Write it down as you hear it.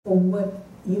for what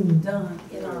you've done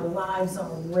in our lives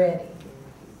already.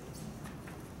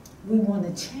 We want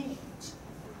to change.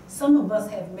 Some of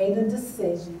us have made a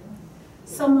decision.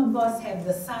 Some of us have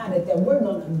decided that we're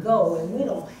going to go and we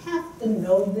don't have to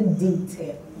know the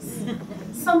details.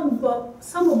 Some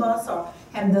of us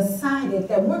have decided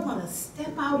that we're going to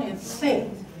step out in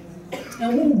faith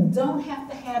and we don't have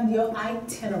to have your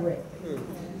itinerary.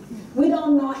 We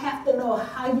don't have to know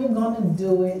how you're going to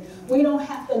do it. We don't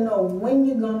have to know when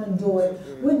you're going to do it.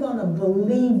 We're going to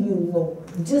believe you, Lord,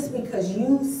 just because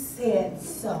you said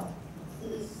so.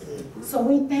 So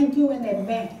we thank you in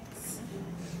advance.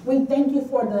 We thank you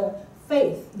for the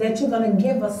faith that you're going to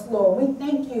give us, Lord. We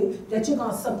thank you that you're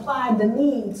going to supply the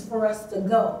needs for us to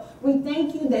go. We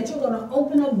thank you that you're going to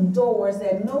open up doors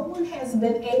that no one has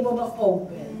been able to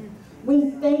open.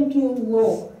 We thank you,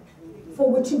 Lord, for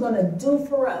what you're going to do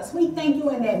for us. We thank you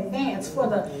in advance for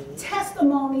the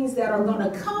testimonies that are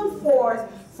going to come forth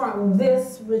from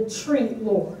this retreat,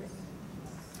 Lord.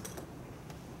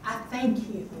 I thank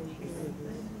you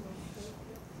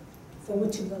for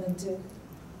what you're going to do.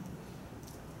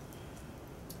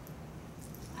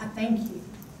 I thank you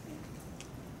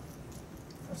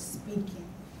for speaking,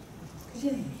 because you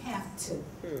didn't have to.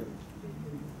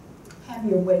 Have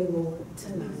your way, Lord,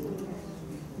 tonight.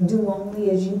 Do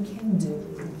only as you can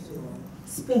do.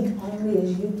 Speak only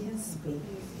as you can speak.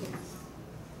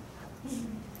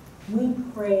 We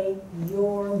pray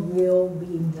your will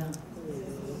be done.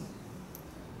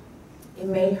 It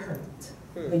may hurt,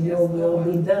 but your will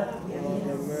be done.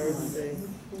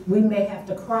 We may have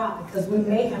to cry because we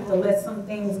may have to let some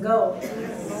things go,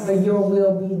 but your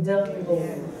will be done,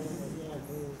 Lord.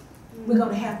 We're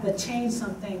going to have to change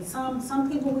some things.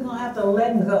 Some people we're going to have to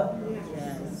let go,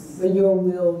 but your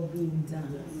will be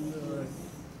done.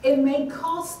 It may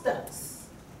cost us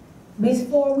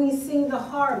before we see the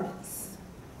harvest,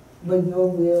 but your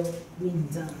will be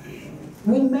done.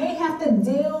 We may have to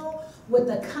deal with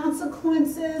the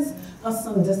consequences of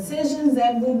some decisions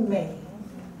that we made,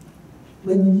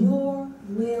 but your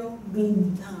will be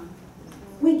done.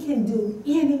 We can do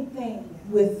anything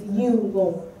with you,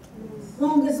 Lord. As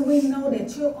long as we know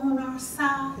that you're on our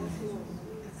side,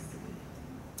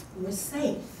 we're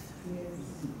safe.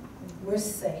 We're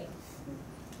safe.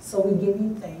 So we give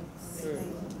you thanks.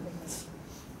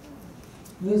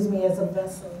 Use me as a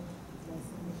vessel.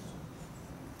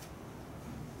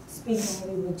 Speak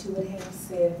only what you would have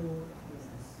said, Lord.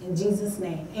 In Jesus'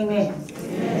 name, amen.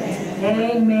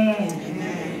 Amen. Amen.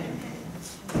 Amen.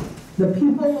 The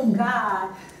people of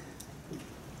God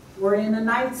were in a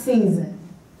night season.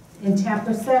 In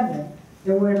chapter 7,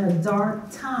 they were in a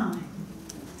dark time,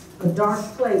 a dark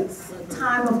place, a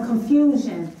time of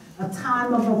confusion, a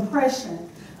time of oppression,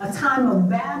 a time of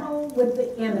battle with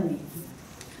the enemy,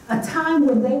 a time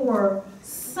when they were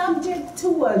subject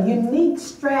to a unique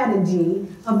strategy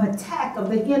of attack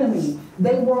of the enemy.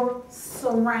 They were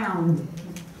surrounded.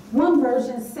 One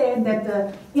version said that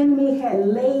the enemy had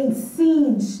laid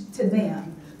siege to them.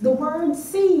 The word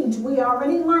siege, we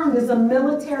already learned, is a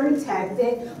military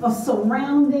tactic of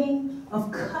surrounding,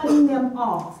 of cutting them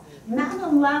off, not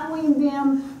allowing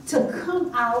them to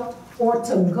come out or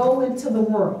to go into the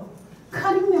world.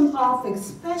 Cutting them off,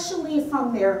 especially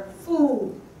from their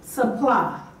food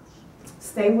supply.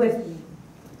 Stay with me.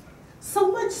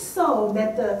 So much so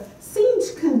that the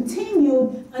siege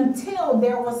continued until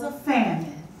there was a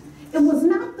famine. It was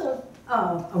not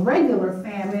a regular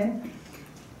famine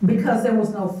because there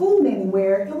was no food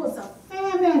anywhere. It was a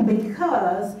famine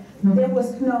because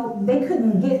they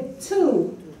couldn't get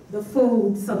to the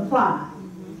food supply.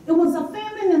 It was a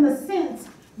famine in the sense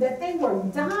that they were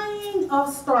dying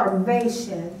of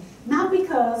starvation, not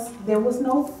because there was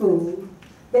no food.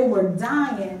 They were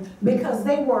dying because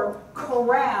they were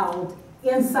corralled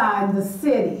inside the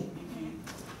city.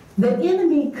 The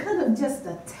enemy could have just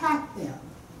attacked them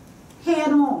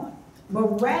head on,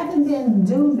 but rather than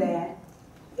do that,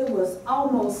 it was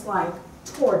almost like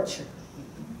torture.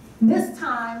 This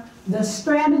time, the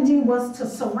strategy was to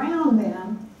surround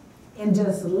them and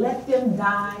just let them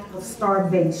die of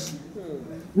starvation.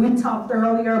 We talked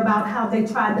earlier about how they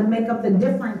tried to make up the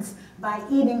difference by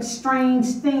eating strange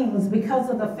things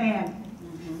because of the famine.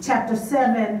 Chapter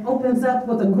 7 opens up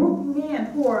with a group of men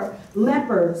who are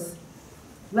lepers.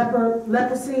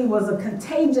 Leprosy was a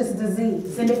contagious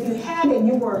disease, and if you had it,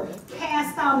 you were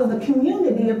cast out of the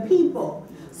community of people.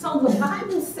 So the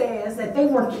Bible says that they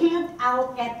were camped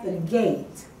out at the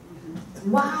gate.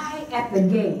 Why at the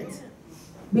gate?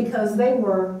 Because they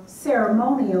were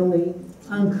ceremonially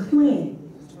unclean.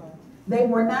 They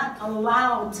were not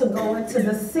allowed to go into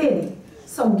the city.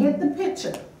 So get the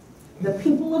picture. The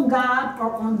people of God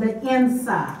are on the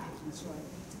inside.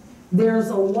 There's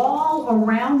a wall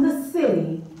around the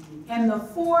city, and the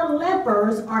 4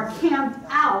 lepers are camped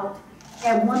out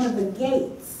at one of the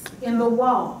gates in the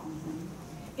wall.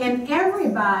 And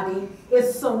everybody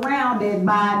is surrounded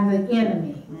by the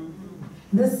enemy.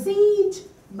 The siege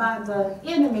by the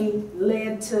enemy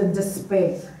led to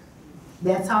despair.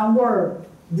 That's our word,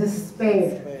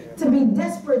 despair. To be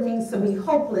desperate means to be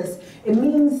hopeless. It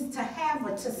means to have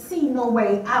or to see no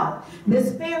way out.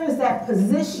 Despair is that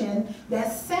position,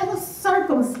 that set of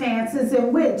circumstances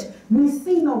in which we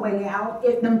see no way out.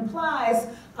 It implies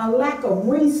a lack of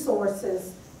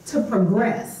resources to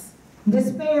progress.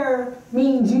 Despair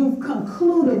means you've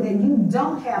concluded that you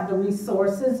don't have the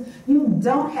resources, you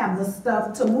don't have the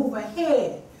stuff to move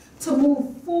ahead, to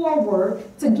move forward,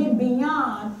 to get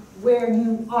beyond where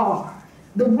you are.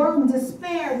 The word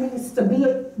despair means to be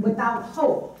without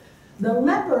hope. The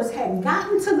lepers had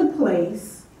gotten to the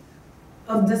place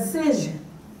of decision.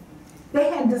 They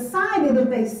had decided if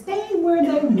they stayed where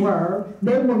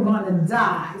they were going to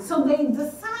die. So they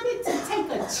decided to take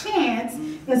a chance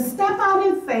and step out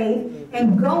in faith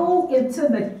and go into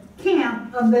the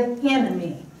camp of the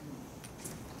enemy.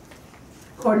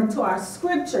 According to our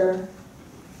scripture,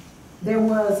 there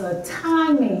was a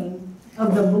timing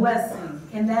of the blessing,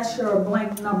 and that's your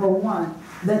blank number 1.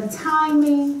 The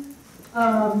timing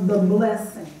of the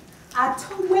blessing. I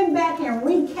went back and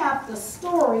recapped the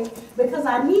story because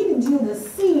I needed you to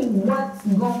see what's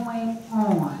going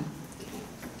on.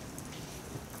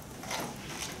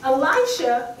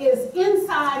 Elisha is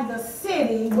inside the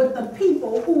city with the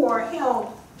people who are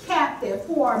held captive,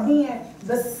 who are being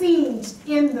besieged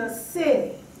in the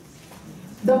city.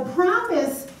 The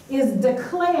promise is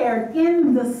declared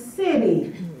in the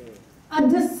city. A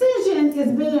decision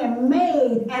is being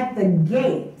made at the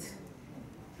gate.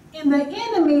 And the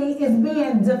enemy is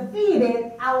being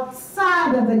defeated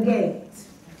outside of the gate.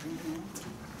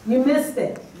 You missed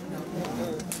it.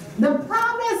 The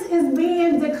promise is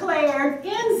being declared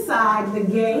inside the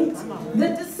gate.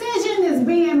 The decision is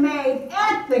being made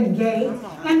at the gate.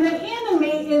 And the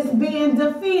enemy is being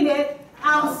defeated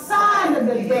outside of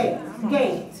the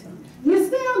gate. You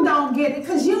still don't get it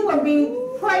because you will be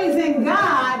praising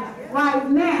God right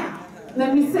now.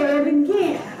 Let me say it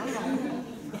again.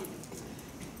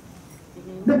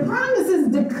 The promise is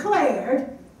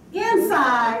declared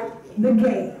inside the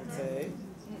gate.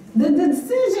 The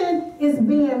decision is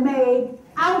being made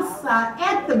outside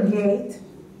at the gate,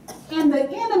 and the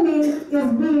enemy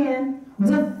is being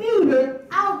defeated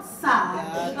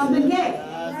outside of the gate.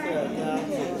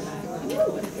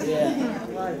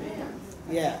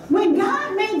 Yeah. When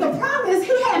God made the promise,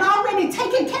 he had already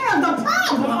taken care of the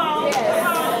problem.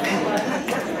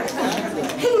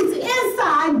 He's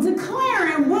inside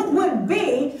declaring what would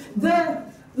be. The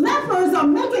lepers are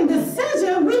making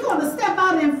decisions. We're going to step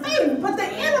out in faith, but the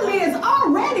enemy is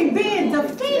already being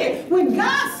defeated. When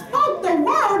God spoke the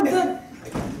word,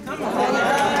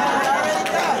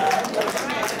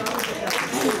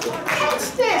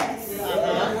 catch this.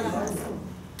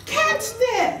 Catch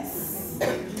this.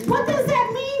 What does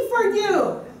that mean for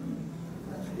you?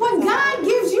 When God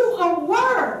gives you a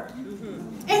word,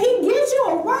 and he gives you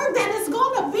a word that is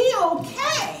going to be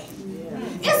okay,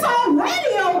 it's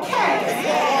already okay.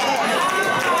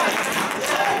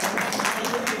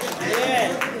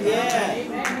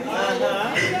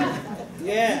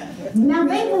 Now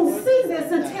they will see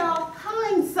this until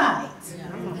hindsight.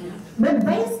 But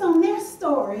based on their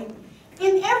story,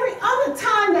 in every other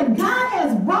time that God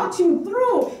has brought you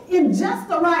through in just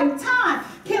the right time,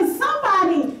 can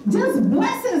somebody just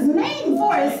bless his name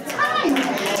for his timing?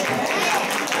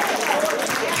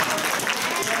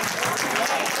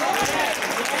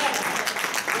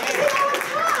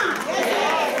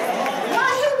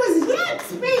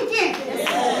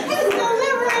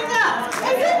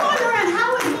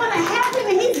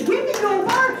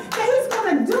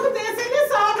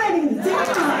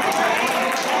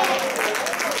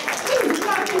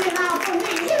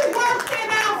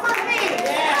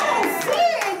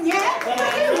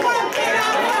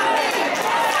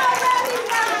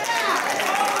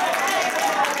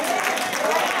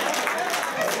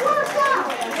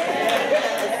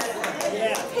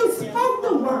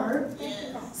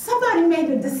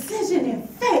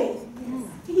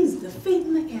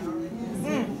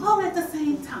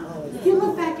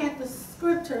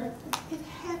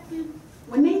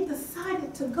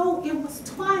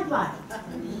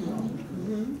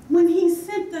 When he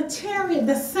sent the chariot,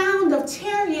 the sound of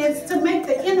chariots to make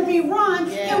the enemy run,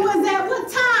 it was at what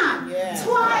time?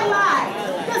 Twilight.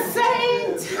 The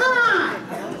same time.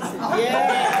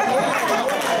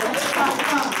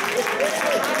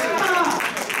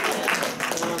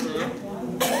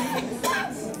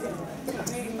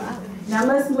 Now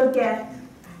let's look at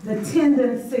the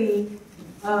tendency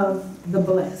of the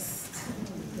blessed.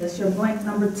 That's your blank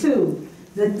number 2.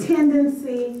 The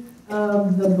tendency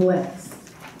of the blessed.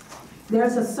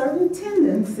 There's a certain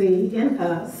tendency in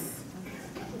us,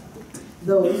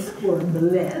 those who are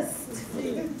blessed.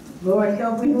 Lord,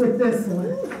 help me with this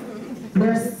one.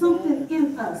 There's something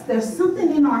in us. There's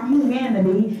something in our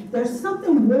humanity. There's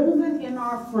something woven in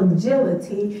our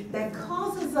fragility that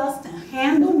causes us to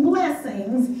handle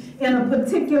blessings in a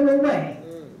particular way.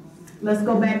 Let's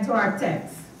go back to our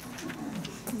text.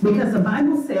 Because the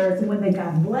Bible says when they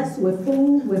got blessed with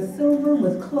food, with silver,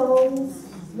 with clothes,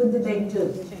 what did they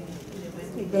do?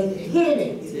 They hid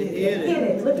it. They hid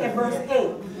it. Look at verse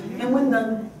 8. And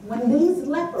when these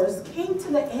lepers came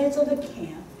to the edge of the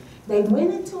camp, they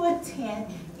went into a tent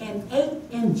and ate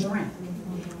and drank.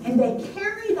 And they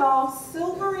carried off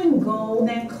silver and gold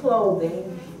and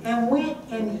clothing and went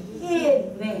and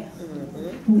hid them.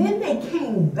 Then they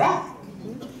came back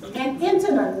and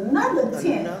entered another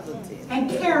tent and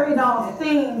carried off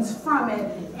things from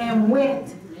it and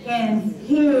went and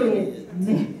hid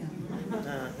them.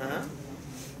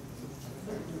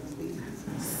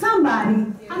 Somebody,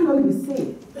 I know you see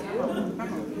it.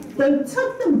 They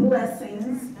took the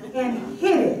blessings and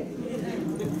hid it.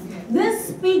 This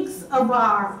speaks of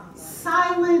our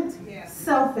silent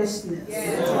selfishness.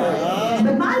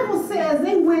 The Bible says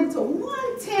they went to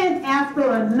one tent after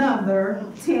another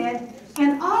tent,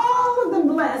 and all of the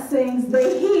blessings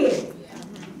they hid,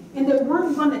 and they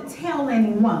weren't going to tell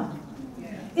anyone.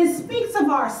 It speaks of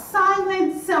our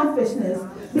silent selfishness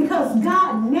because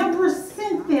God never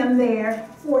sent them there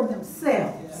for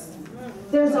themselves.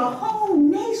 There's a whole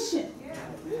nation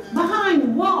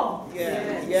behind walls,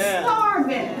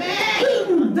 starving,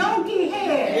 eating donkey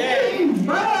head, eating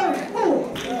bird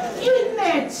food, eating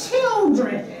their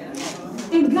children.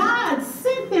 And God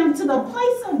sent them to the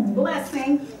place of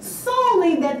blessing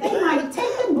solely that they might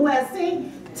take the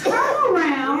blessing, turn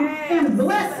around, and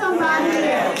bless somebody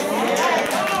else.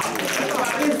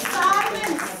 It's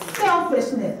silent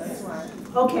selfishness.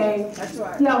 Okay,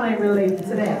 y'all ain't related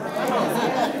to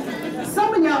that.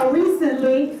 Some of y'all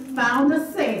recently found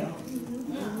a sale.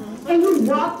 And you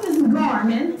bought this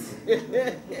garment,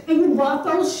 and you bought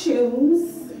those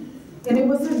shoes, and it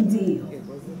was a deal.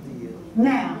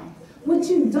 Now, what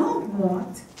you don't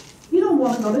want, you don't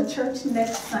want to go to church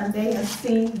next Sunday and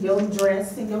see your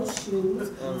dress and your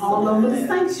shoes all over the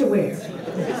sanctuary.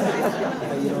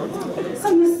 So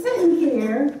you're sitting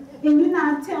here and you're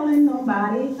not telling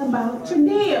nobody about your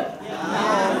deal.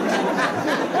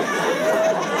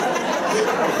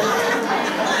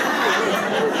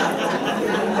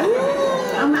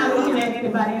 I'm not looking at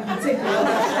anybody in particular.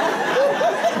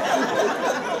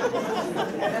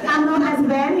 I know that's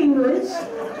bad English,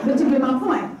 but you get my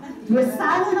point. You're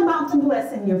silent about the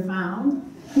blessing you found.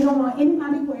 You don't want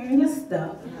anybody wearing your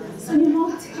stuff, so you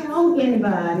don't tell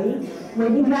anybody where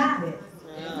you got it.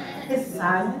 It's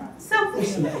silent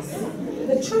selfishness.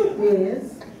 The truth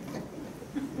is,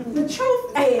 and she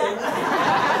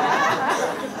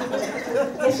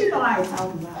know I ain't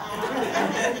talking about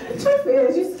it. The truth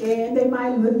is, you're scared they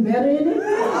might look better in it.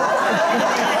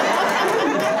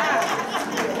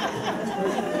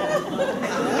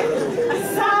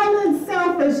 Silent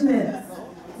selfishness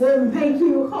will make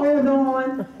you hold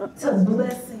on to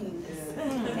blessings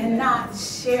and not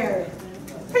share it.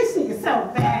 Appreciate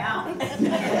yourself, pal.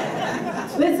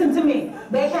 Listen to me.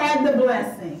 They had the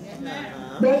blessing.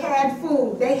 They had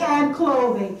food. They had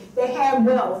clothing. They had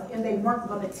wealth, and they weren't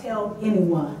going to tell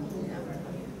anyone.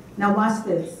 Now watch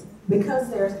this. Because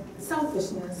their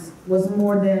selfishness was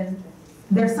more than,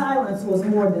 their silence was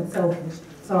more than selfish.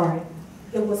 Sorry.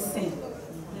 It was sin.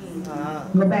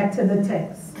 Go back to the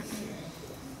text.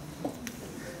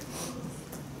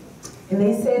 And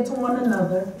they said to one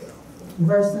another,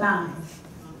 verse 9,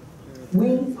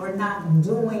 we are not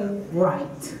doing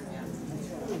right.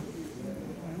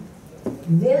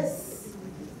 This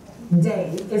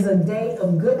day is a day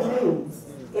of good news.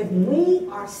 If we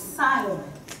are silent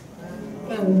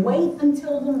and wait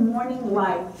until the morning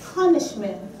light,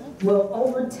 punishment will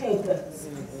overtake us.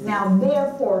 Now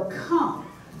therefore come,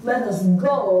 let us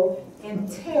go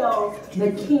and tell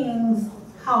the king's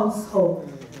household.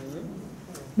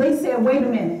 They said, wait a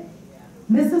minute,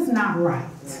 this is not right.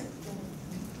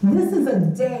 This is a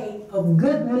day of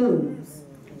good news.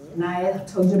 And I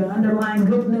told you to underline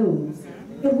good news.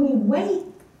 If we wait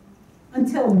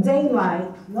until daylight,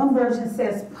 one version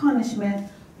says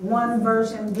punishment, one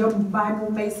version, your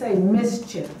Bible may say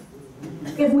mischief.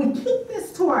 If we keep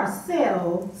this to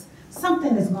ourselves,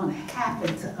 something is going to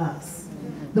happen to us.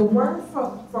 The word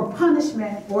for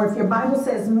punishment, or if your Bible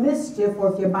says mischief,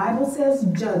 or if your Bible says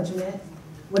judgment,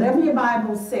 whatever your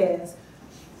Bible says,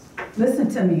 listen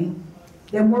to me.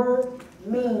 That word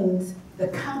means the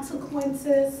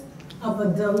consequences of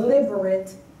a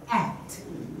deliberate act.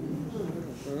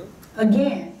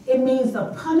 Again, it means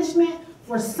a punishment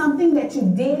for something that you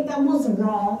did that was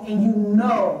wrong and you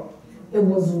know it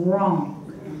was wrong.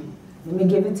 Let me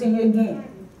give it to you again.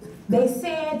 They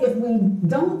said if we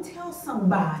don't tell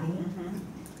somebody,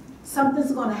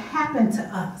 something's going to happen to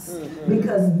us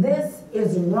because this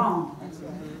is wrong.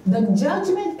 The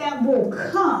judgment that will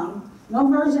come,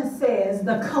 one version says,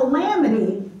 the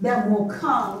calamity that will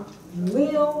come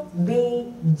will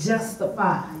be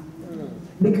justified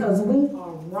because we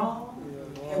are wrong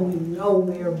and we know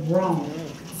we're wrong.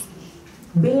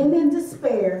 Being in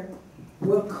despair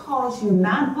will cause you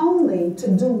not only to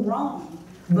do wrong,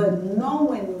 but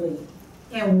knowingly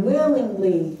and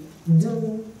willingly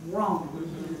do wrong.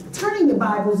 Turning your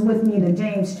Bibles with me to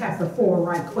James chapter 4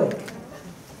 right quick.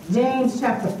 James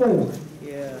chapter 4.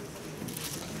 Yeah.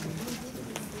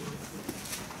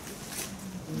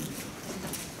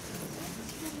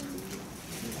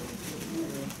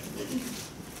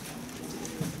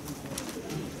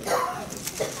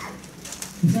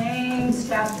 James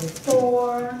chapter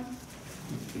 4,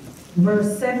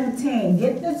 verse 17.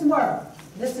 Get this word.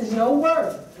 This is your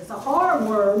word. It's a hard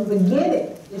word, but get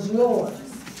it. It's yours.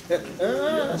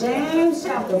 James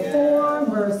chapter 4,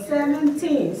 verse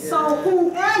 17. So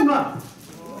whoever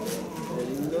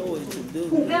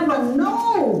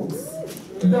knows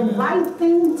the right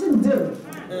thing to do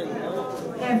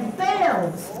and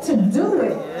fails to do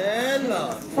it,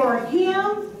 for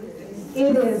him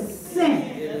it is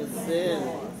sin.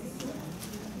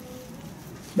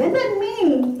 That doesn't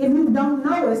mean if you don't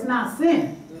know it's not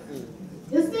sin.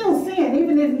 It's still sin,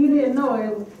 even if you didn't know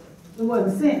it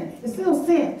wasn't sin. It's still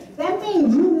sin. That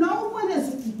means you know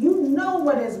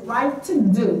what is right to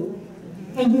do,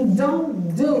 and you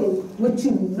don't do what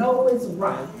you know is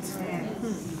right.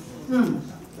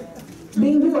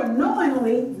 Then you are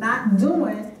knowingly not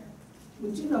doing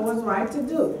what you know is right to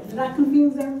do. Did I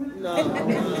confuse everybody? No. I know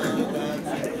what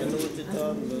you're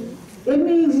talking about. It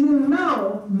means you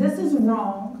know this is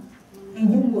wrong,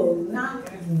 and you will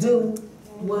not do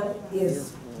what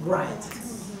is right.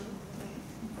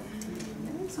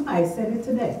 Somebody said it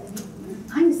today.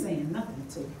 I ain't saying nothing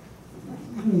to you.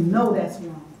 You know that's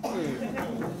wrong.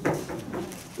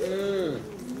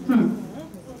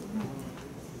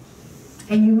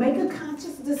 And you make a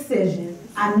conscious decision.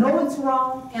 I know it's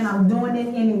wrong, and I'm doing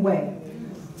it anyway.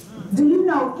 Do you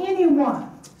know anyone,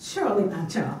 surely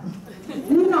not y'all,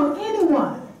 do you know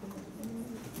anyone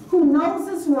who knows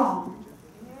it's wrong,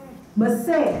 but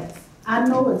says, I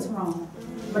know it's wrong,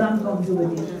 but I'm going to do it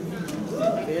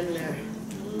anyway?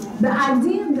 The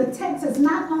idea of the text is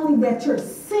not only that you're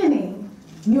sinning,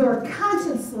 you're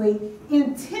consciously,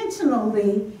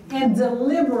 intentionally, and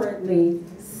deliberately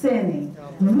sinning.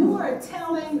 You are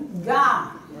telling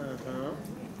God,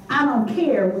 I don't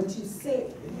care what you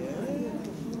say.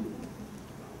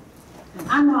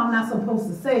 I know I'm not supposed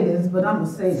to say this, but I'm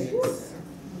going to say this.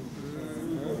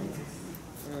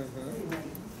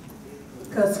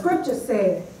 Because scripture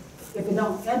said, if it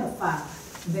don't edify,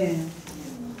 then.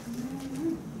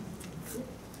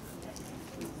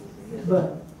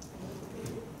 But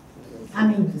I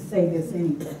need to say this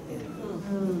anyway.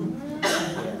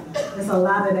 There's a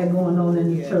lot of that going on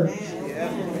in the church.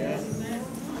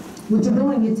 What you're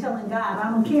doing, you're telling God, I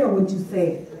don't care what you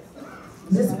said.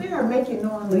 Despair will make you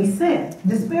knowingly sin.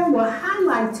 Despair will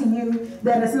highlight to you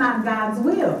that it's not God's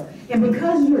will. And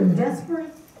because you're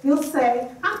desperate, you'll say,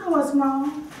 I know it's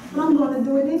wrong, but I'm going to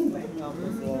do it anyway.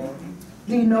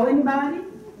 Do you know anybody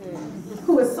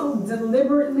who is so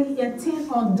deliberately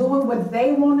intent on doing what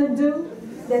they want to do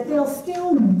that they'll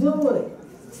still do it?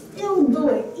 Still do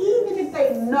it, even if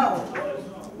they know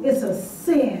it's a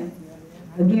sin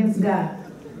against God.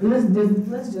 Let's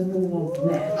just move on from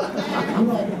that.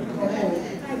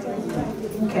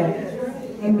 Okay.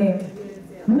 Amen.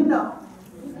 We know.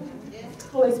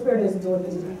 Holy Spirit is doing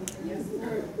this.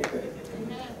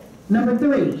 Number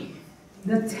 3,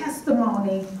 the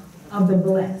testimony of the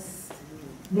blessed.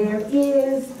 There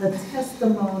is a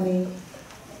testimony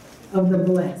of the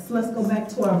blessed. Let's go back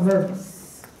to our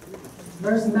verse.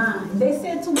 Verse 9. They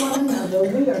said to one another,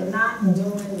 we are not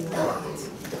doing right.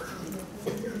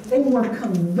 They were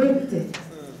convicted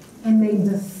and they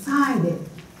decided.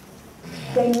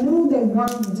 They knew they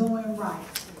weren't doing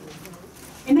right.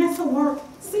 And that's a word.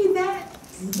 See that?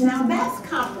 Now that's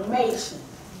confirmation.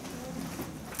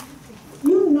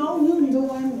 You know you're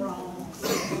doing wrong.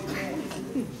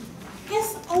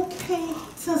 It's okay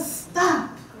to stop.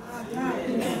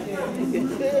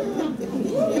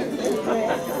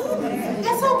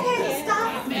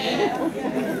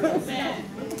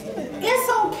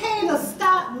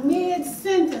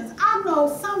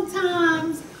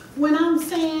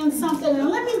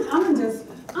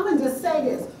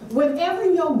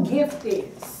 gift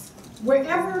is,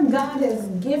 wherever God has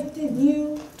gifted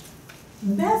you,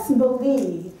 best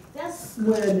believe that's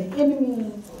where the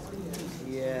enemy,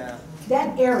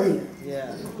 that area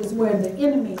is where the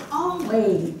enemy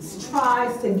always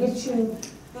tries to get you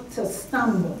to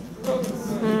stumble.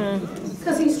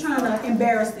 Because he's trying to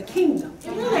embarrass the kingdom.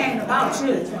 It really ain't about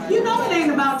you. You know it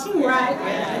ain't about you, right?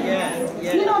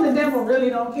 You know the devil really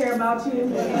don't care about you.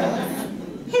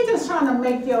 He's just trying to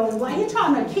make your life. He's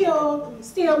trying to kill,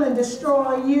 steal, and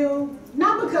destroy you.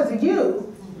 Not because of you.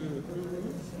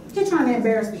 He's trying to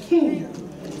embarrass the kingdom.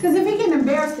 Because if he can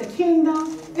embarrass the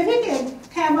kingdom, if he can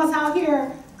have us out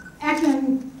here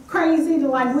acting crazy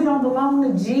like we don't belong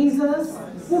to Jesus,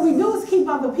 what we do is keep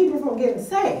other people from getting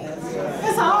saved.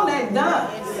 That's all that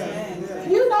does.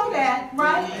 You know that,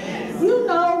 right? You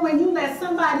know when you let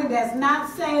somebody that's not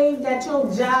saved at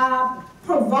your job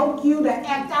provoke you to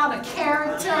act out a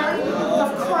character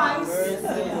of Christ,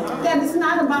 that it's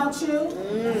not about you.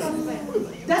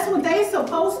 That's what they're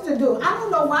supposed to do. I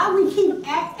don't know why we keep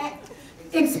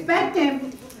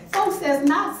expecting folks that's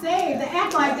not saved to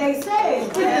act like they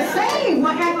saved. If the saved will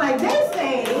act like they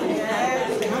saved.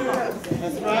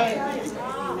 That's right.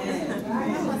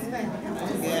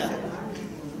 Yeah.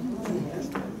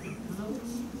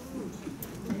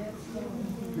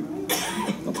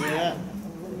 Yeah.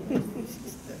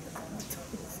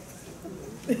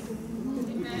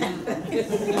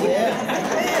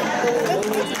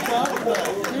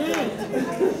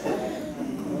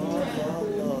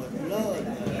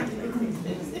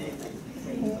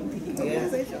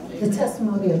 The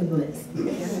testimony of the blessed.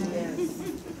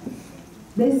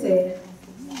 They said,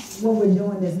 what we're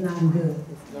doing is not good.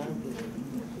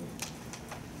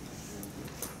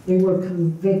 They were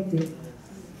convicted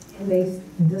and they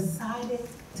decided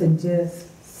to just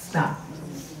stop.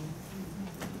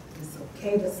 It's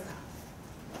okay to stop.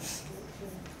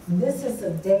 This is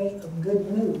a day of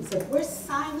good news. If we're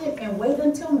silent and wait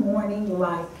until morning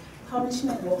light,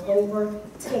 punishment will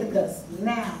overtake us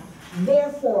now.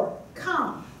 Therefore,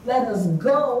 come, let us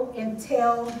go and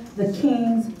tell the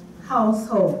king's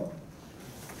household.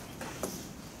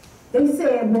 They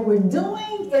said, what we're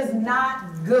doing is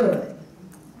not good.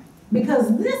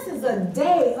 Because this is a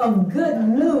day of good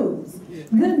news.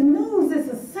 Good news is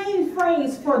the same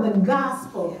phrase for the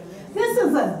gospel. This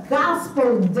is a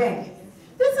gospel day.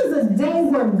 This is a day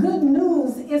where good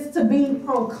news is to be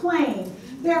proclaimed.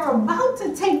 They're about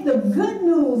to take the good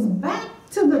news back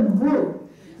to the group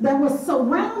that was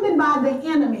surrounded by the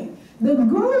enemy. The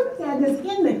group that is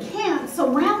in the camp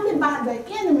surrounded by the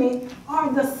enemy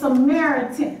are the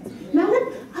Samaritans. Now,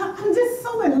 I'm just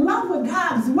so in love with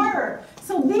God's word.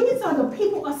 So these are the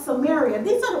people of Samaria.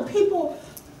 These are the people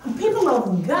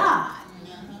of God.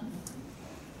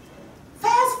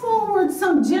 Fast forward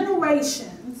some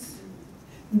generations,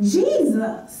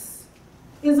 Jesus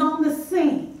is on the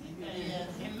scene.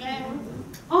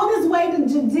 On his way to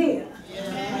Judea.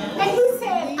 And he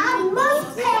said, I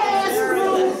must pass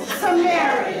through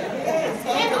Samaria.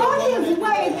 And on his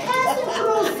way, passing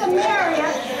through Samaria,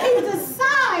 he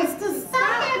decides to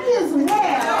stop at this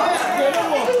well.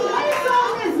 He waits on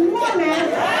this woman at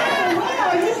the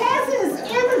well. He has his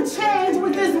interchange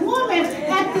with this woman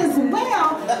at this well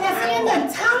that's in the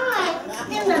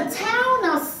town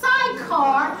of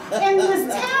Sychar. And this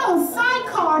town,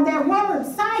 Sychar, that word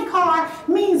Sychar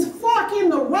means fork in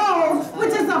the road,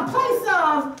 which is a place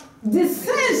of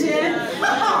decision.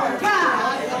 Oh,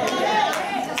 God.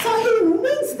 So he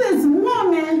meets this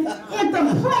woman at the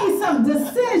place of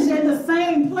decision, the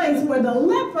same place where the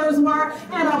lepers were,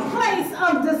 at a place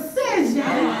of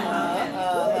decision.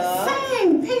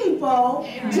 Same people,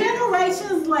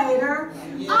 generations later,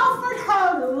 offered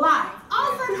her life,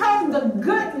 offered her the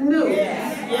good news.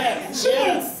 She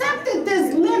accepted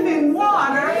this living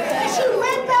water, and she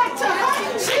went back to her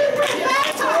people.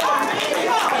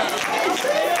 And she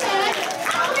said,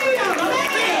 I need a man.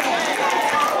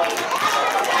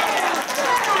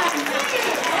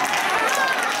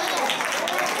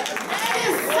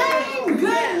 This same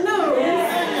good news,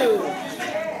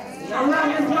 I love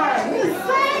this word, this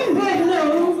same good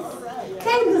news,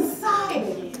 they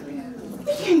decided,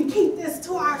 we can't keep this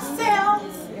to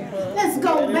ourselves. Let's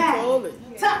go back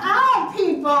to our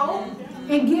people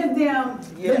and give them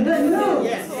the good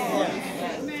news.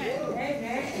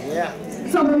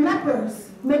 So the lepers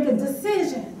make a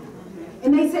decision.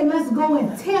 And they say, let's go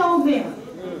and tell them.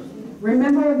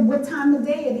 Remember what time of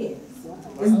day it is.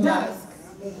 It's dusk.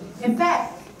 In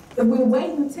fact, if we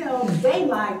wait until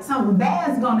daylight, something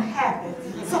bad's going to happen.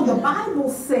 So the Bible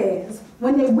says,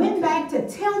 when they went back to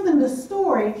tell them the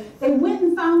story, they went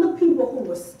and found the people who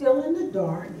were still in the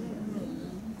dark.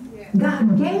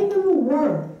 God gave them a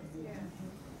word.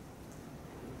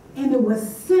 And it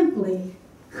was simply,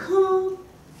 come,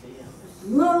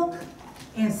 look,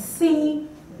 and see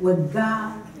what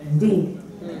God did.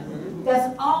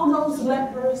 That's all those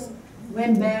lepers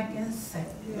went back and said.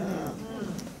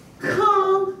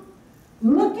 Come,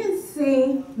 look and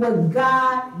see what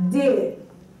God did.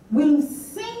 We've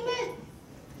seen it,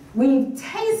 we've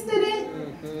tasted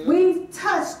it, we've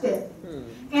touched it.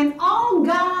 And all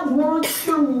God wants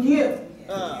from you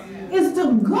is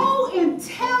to go and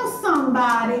tell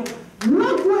somebody,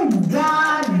 look what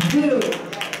God did.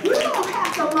 You don't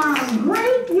have to learn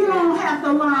Greek, you don't have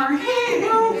to learn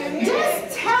Hebrew.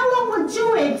 Just tell them what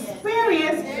you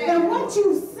experienced and what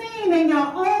you've seen in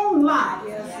your own life.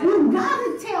 You've got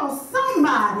to tell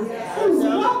somebody who's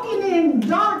walking in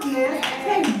darkness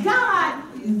that God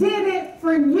did it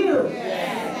for you.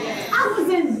 I was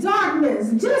in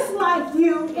darkness just like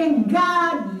you, and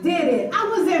God did it. I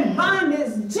was in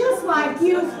bondage just like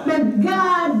you, but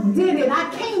God did it. I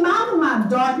came out of my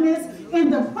darkness in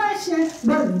depression,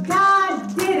 but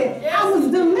God did it. I was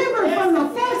delivered from the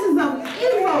forces of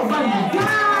evil, but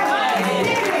God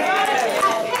did it. I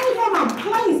came from a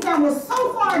place that was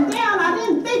so far down, I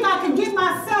didn't think I could get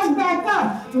myself back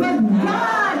up, but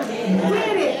God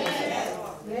did it.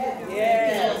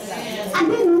 I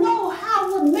didn't know how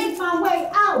I would make my way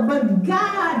out, but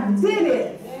God did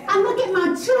it. I look at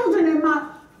my children, and my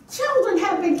children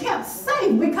have been kept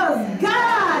safe because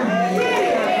God did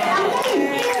it. I laid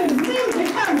in me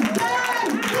because God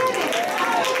did it.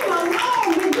 I came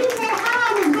alone and didn't know how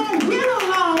I was going to get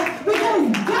along because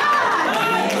God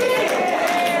did it.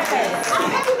 I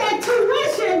paid that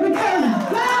tuition because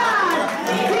God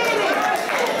did it.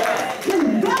 The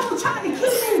devil tried to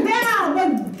keep me down,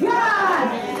 but God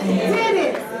did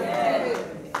it.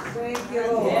 Thank you,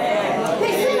 Lord.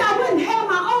 They said I wouldn't have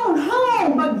my own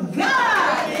home, but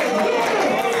God did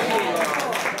it.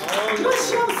 What's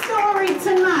your story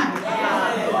tonight?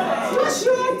 What's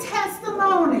your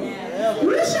testimony?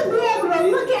 You should be able to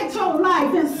look at your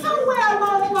life, and somewhere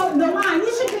along the line,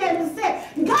 you should be able to say,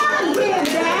 God did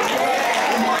that.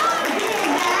 God did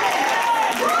that.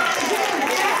 God did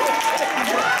that.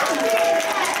 God did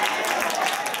that.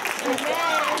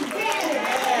 God did it.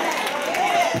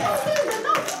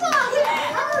 Don't come out here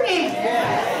hurting.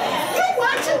 You're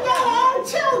watching your own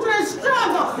children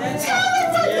struggle. Tell them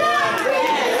what God did.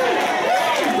 You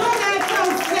ain't good at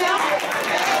yourself.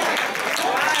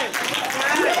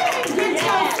 You ain't get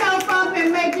yourself up and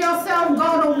make yourself go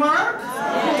to work.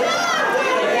 God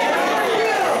did it for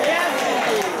you.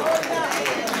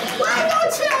 Why your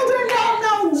children don't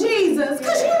know Jesus?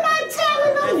 Because you're not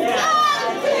telling them God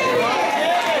did it.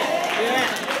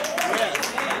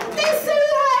 They see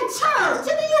you at church,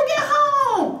 and then you get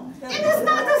home, and it's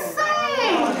not the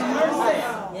same.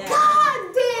 God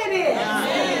did it.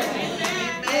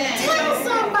 Tell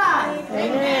somebody.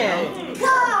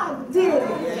 God did it.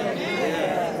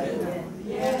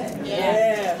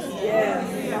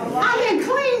 I've been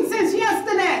clean since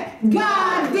yesterday.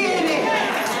 God did it.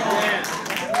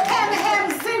 Haven't had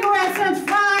a cigarette since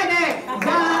Friday.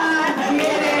 God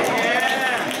did it.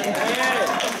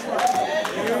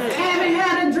 Haven't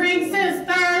had a drink since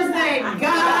Thursday.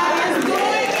 God is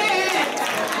doing it.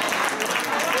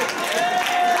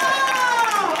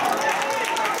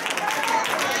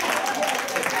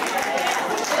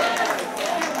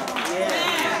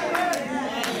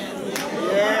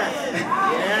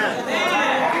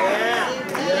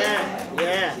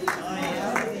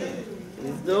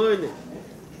 He's doing it.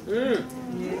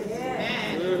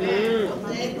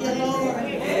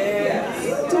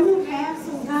 Do you have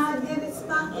some God did it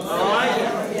spots?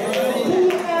 Do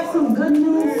you have some good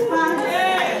news spots?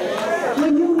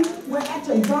 When you were at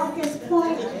your darkest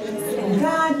point, and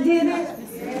God did it.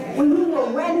 When you were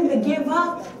ready to give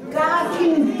up, God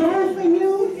came through for you.